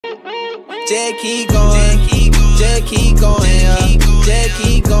Just keep going, just keep going up, just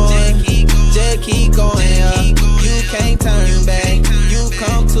keep going, just keep going up. You can't turn back, you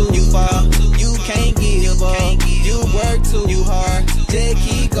come too far, you can't give up, you work too hard. Just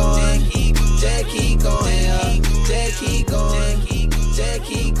keep going, just keep going up, just keep going, just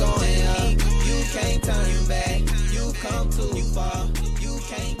keep going up. You can't turn back, you come too far, you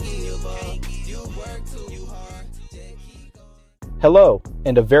can't give up, you work too hard. Hello,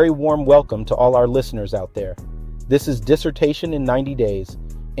 and a very warm welcome to all our listeners out there. This is Dissertation in 90 Days,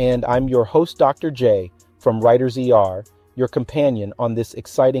 and I'm your host, Dr. J, from Writers ER, your companion on this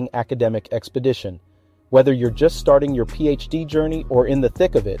exciting academic expedition. Whether you're just starting your PhD journey or in the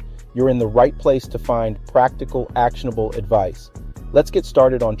thick of it, you're in the right place to find practical, actionable advice. Let's get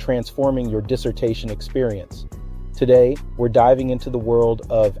started on transforming your dissertation experience. Today, we're diving into the world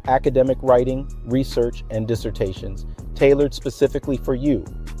of academic writing, research, and dissertations, tailored specifically for you,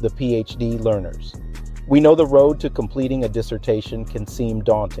 the PhD learners. We know the road to completing a dissertation can seem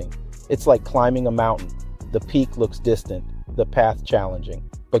daunting. It's like climbing a mountain. The peak looks distant, the path challenging.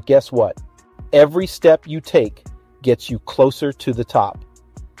 But guess what? Every step you take gets you closer to the top.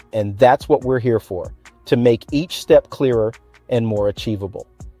 And that's what we're here for, to make each step clearer and more achievable.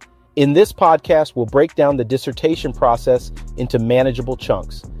 In this podcast, we'll break down the dissertation process into manageable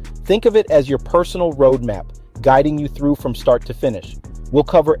chunks. Think of it as your personal roadmap, guiding you through from start to finish. We'll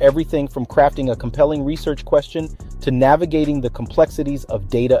cover everything from crafting a compelling research question to navigating the complexities of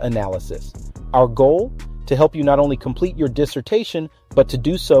data analysis. Our goal? To help you not only complete your dissertation, but to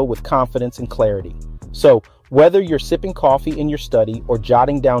do so with confidence and clarity. So, whether you're sipping coffee in your study or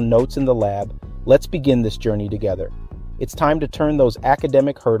jotting down notes in the lab, let's begin this journey together. It's time to turn those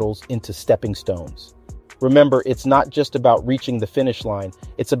academic hurdles into stepping stones. Remember, it's not just about reaching the finish line,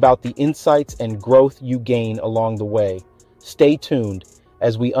 it's about the insights and growth you gain along the way. Stay tuned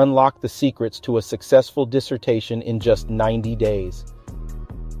as we unlock the secrets to a successful dissertation in just 90 days.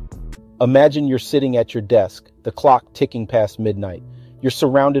 Imagine you're sitting at your desk, the clock ticking past midnight. You're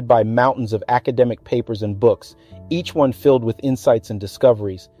surrounded by mountains of academic papers and books, each one filled with insights and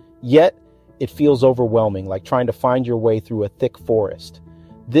discoveries. Yet, it feels overwhelming, like trying to find your way through a thick forest.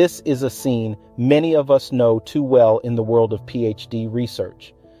 This is a scene many of us know too well in the world of PhD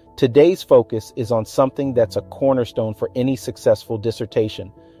research. Today's focus is on something that's a cornerstone for any successful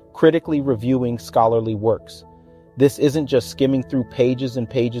dissertation, critically reviewing scholarly works. This isn't just skimming through pages and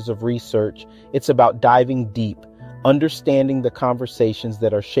pages of research, it's about diving deep, understanding the conversations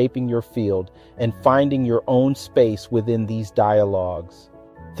that are shaping your field, and finding your own space within these dialogues.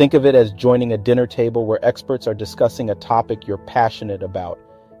 Think of it as joining a dinner table where experts are discussing a topic you're passionate about.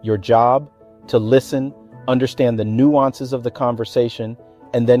 Your job? To listen, understand the nuances of the conversation,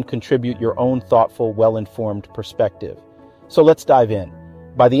 and then contribute your own thoughtful, well-informed perspective. So let's dive in.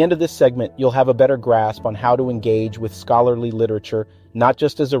 By the end of this segment, you'll have a better grasp on how to engage with scholarly literature, not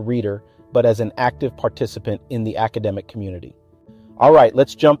just as a reader, but as an active participant in the academic community. All right,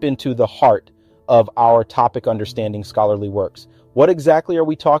 let's jump into the heart of our topic, understanding scholarly works. What exactly are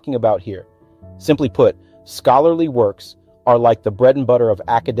we talking about here? Simply put, scholarly works are like the bread and butter of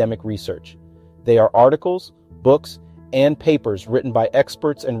academic research. They are articles, books, and papers written by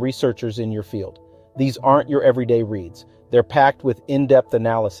experts and researchers in your field. These aren't your everyday reads. They're packed with in-depth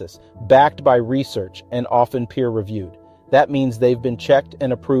analysis, backed by research, and often peer-reviewed. That means they've been checked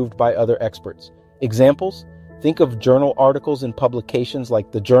and approved by other experts. Examples? Think of journal articles in publications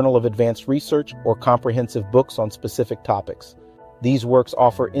like the Journal of Advanced Research or comprehensive books on specific topics. These works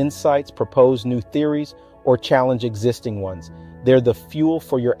offer insights, propose new theories, or challenge existing ones. They're the fuel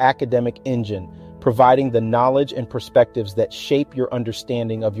for your academic engine, providing the knowledge and perspectives that shape your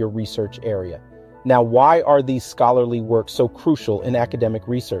understanding of your research area. Now, why are these scholarly works so crucial in academic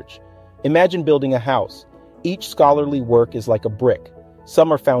research? Imagine building a house. Each scholarly work is like a brick.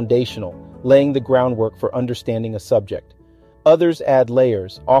 Some are foundational, laying the groundwork for understanding a subject. Others add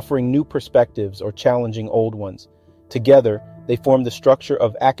layers, offering new perspectives or challenging old ones. Together, they form the structure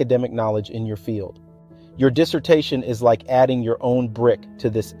of academic knowledge in your field. Your dissertation is like adding your own brick to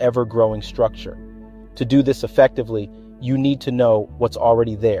this ever-growing structure. To do this effectively, you need to know what's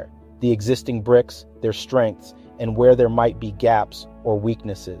already there, the existing bricks, their strengths, and where there might be gaps or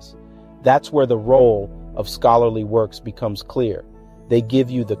weaknesses. That's where the role of scholarly works becomes clear. They give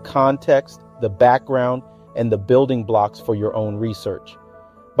you the context, the background, and the building blocks for your own research.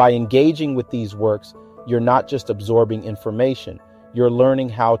 By engaging with these works, you're not just absorbing information, you're learning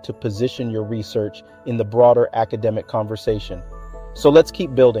how to position your research in the broader academic conversation. So let's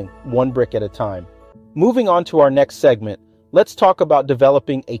keep building, one brick at a time. Moving on to our next segment, let's talk about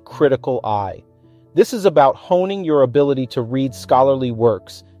developing a critical eye. This is about honing your ability to read scholarly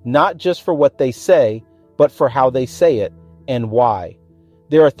works, not just for what they say, but for how they say it and why.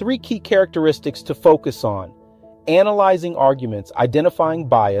 There are 3 key characteristics to focus on: analyzing arguments, identifying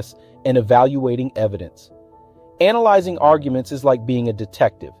bias, and evaluating evidence. Analyzing arguments is like being a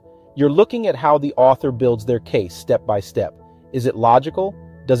detective. You're looking at how the author builds their case step by step. Is it logical?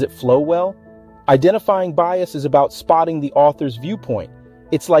 Does it flow well? Identifying bias is about spotting the author's viewpoint.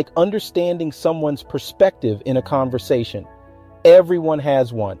 It's like understanding someone's perspective in a conversation. Everyone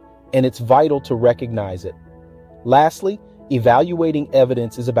has one, and it's vital to recognize it. Lastly, evaluating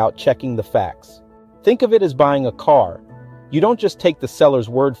evidence is about checking the facts. Think of it as buying a car. You don't just take the seller's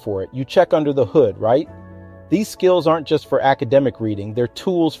word for it, you check under the hood, right? These skills aren't just for academic reading, they're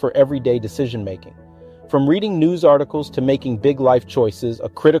tools for everyday decision-making. From reading news articles to making big life choices, a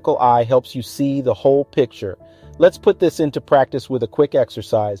critical eye helps you see the whole picture. Let's put this into practice with a quick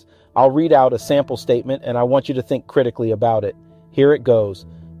exercise. I'll read out a sample statement and I want you to think critically about it. Here it goes.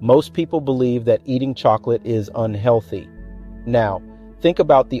 Most people believe that eating chocolate is unhealthy. Now, think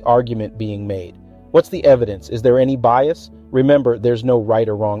about the argument being made. What's the evidence? Is there any bias? Remember, there's no right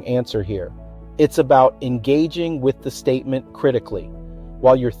or wrong answer here. It's about engaging with the statement critically.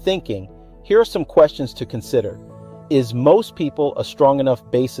 While you're thinking, here are some questions to consider. Is most people a strong enough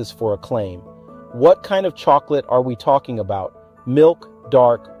basis for a claim? What kind of chocolate are we talking about? Milk,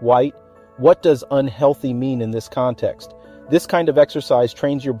 dark, white? What does unhealthy mean in this context? This kind of exercise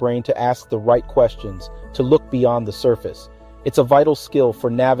trains your brain to ask the right questions, to look beyond the surface. It's a vital skill for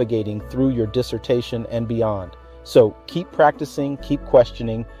navigating through your dissertation and beyond. So keep practicing, keep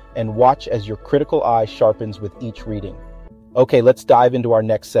questioning, and watch as your critical eye sharpens with each reading. Okay, let's dive into our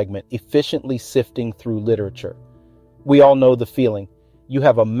next segment, efficiently sifting through literature. We all know the feeling. You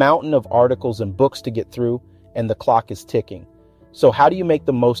have a mountain of articles and books to get through, and the clock is ticking. So how do you make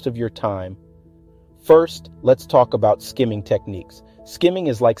the most of your time? First, let's talk about skimming techniques. Skimming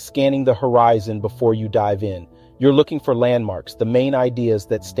is like scanning the horizon before you dive in. You're looking for landmarks, the main ideas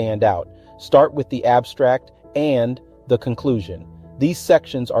that stand out. Start with the abstract and the conclusion. These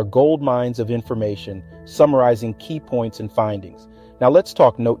sections are gold mines of information, summarizing key points and findings. Now let's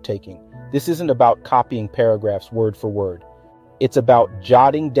talk note-taking. This isn't about copying paragraphs word for word. It's about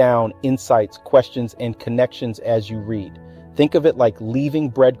jotting down insights, questions, and connections as you read. Think of it like leaving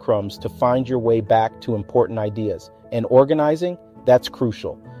breadcrumbs to find your way back to important ideas. And organizing, that's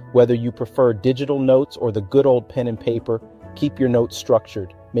crucial. Whether you prefer digital notes or the good old pen and paper, keep your notes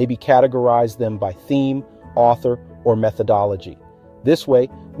structured. Maybe categorize them by theme, author, or methodology. This way,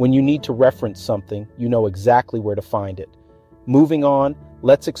 when you need to reference something, you know exactly where to find it. Moving on,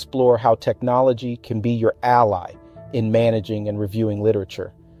 let's explore how technology can be your ally in managing and reviewing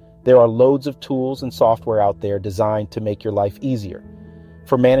literature. There are loads of tools and software out there designed to make your life easier.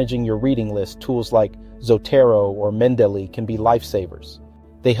 For managing your reading list, tools like Zotero or Mendeley can be lifesavers.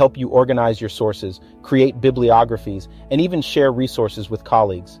 They help you organize your sources, create bibliographies, and even share resources with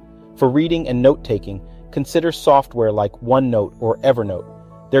colleagues. For reading and note-taking, consider software like OneNote or Evernote.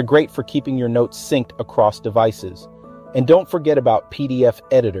 They're great for keeping your notes synced across devices. And don't forget about PDF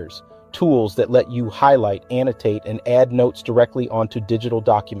editors, tools that let you highlight, annotate, and add notes directly onto digital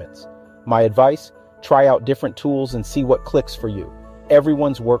documents. My advice, try out different tools and see what clicks for you.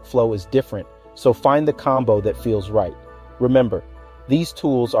 Everyone's workflow is different, so find the combo that feels right. Remember, these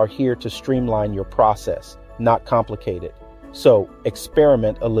tools are here to streamline your process, not complicate it. So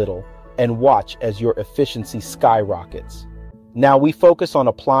experiment a little and watch as your efficiency skyrockets. Now we focus on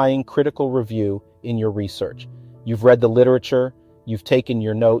applying critical review in your research. You've read the literature, you've taken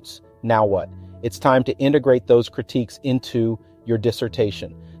your notes, now what? It's time to integrate those critiques into your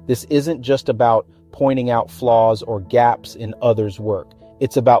dissertation. This isn't just about pointing out flaws or gaps in others' work.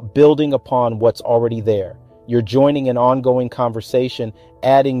 It's about building upon what's already there. You're joining an ongoing conversation,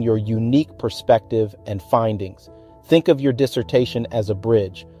 adding your unique perspective and findings. Think of your dissertation as a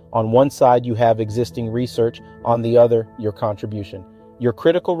bridge. On one side, you have existing research. On the other, your contribution. Your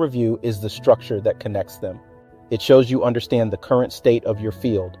critical review is the structure that connects them. It shows you understand the current state of your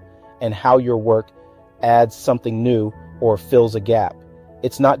field and how your work adds something new or fills a gap.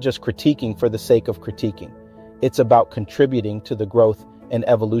 It's not just critiquing for the sake of critiquing. It's about contributing to the growth and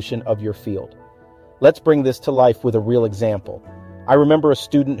evolution of your field. Let's bring this to life with a real example. I remember a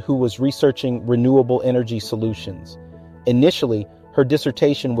student who was researching renewable energy solutions. Initially, her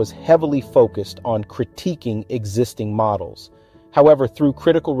dissertation was heavily focused on critiquing existing models. However, through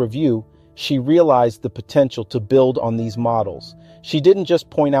critical review, she realized the potential to build on these models. She didn't just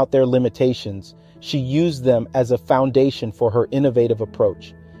point out their limitations, she used them as a foundation for her innovative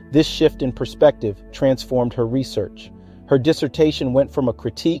approach. This shift in perspective transformed her research. Her dissertation went from a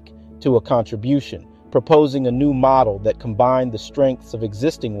critique to a contribution, proposing a new model that combined the strengths of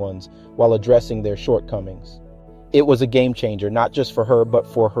existing ones while addressing their shortcomings. It was a game changer, not just for her, but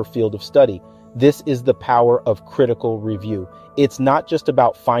for her field of study. This is the power of critical review. It's not just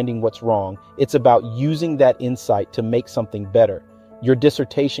about finding what's wrong, it's about using that insight to make something better. Your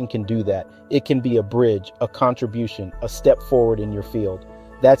dissertation can do that. It can be a bridge, a contribution, a step forward in your field.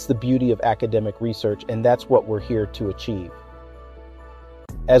 That's the beauty of academic research, and that's what we're here to achieve.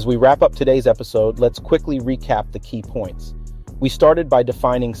 As we wrap up today's episode, let's quickly recap the key points. We started by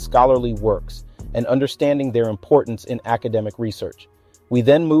defining scholarly works and understanding their importance in academic research. We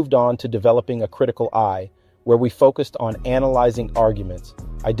then moved on to developing a critical eye, where we focused on analyzing arguments,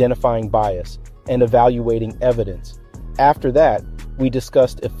 identifying bias, and evaluating evidence. After that, we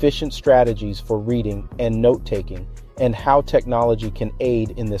discussed efficient strategies for reading and note-taking and how technology can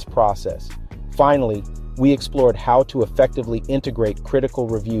aid in this process. Finally, we explored how to effectively integrate critical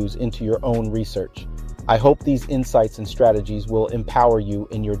reviews into your own research. I hope these insights and strategies will empower you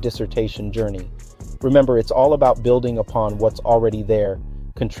in your dissertation journey. Remember, it's all about building upon what's already there,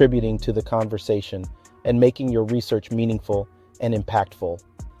 contributing to the conversation, and making your research meaningful and impactful.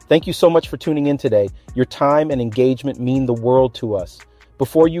 Thank you so much for tuning in today. Your time and engagement mean the world to us.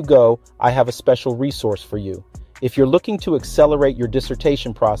 Before you go, I have a special resource for you. If you're looking to accelerate your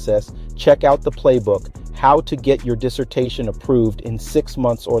dissertation process, check out the playbook, How to Get Your Dissertation Approved in 6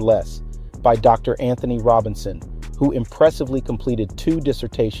 Months or Less, by Dr. Anthony Robinson, who impressively completed 2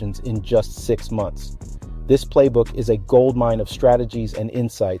 dissertations in just 6 months. This playbook is a goldmine of strategies and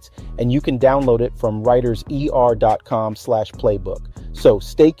insights, and you can download it from writerser.com/playbook. So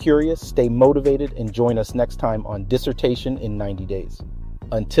stay curious, stay motivated, and join us next time on Dissertation in 90 Days.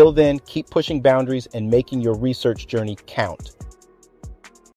 Until then, keep pushing boundaries and making your research journey count.